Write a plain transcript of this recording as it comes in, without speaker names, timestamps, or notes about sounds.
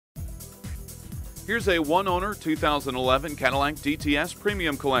Here's a one-owner 2011 Cadillac DTS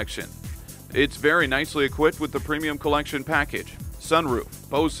Premium Collection. It's very nicely equipped with the Premium Collection package, sunroof,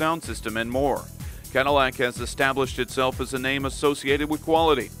 Bose sound system, and more. Cadillac has established itself as a name associated with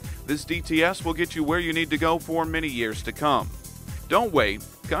quality. This DTS will get you where you need to go for many years to come. Don't wait.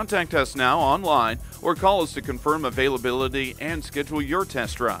 Contact us now online or call us to confirm availability and schedule your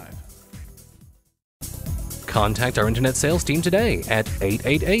test drive. Contact our internet sales team today at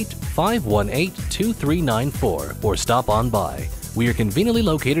 888-518-2394 or stop on by. We are conveniently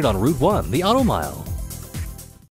located on Route 1, the Auto Mile.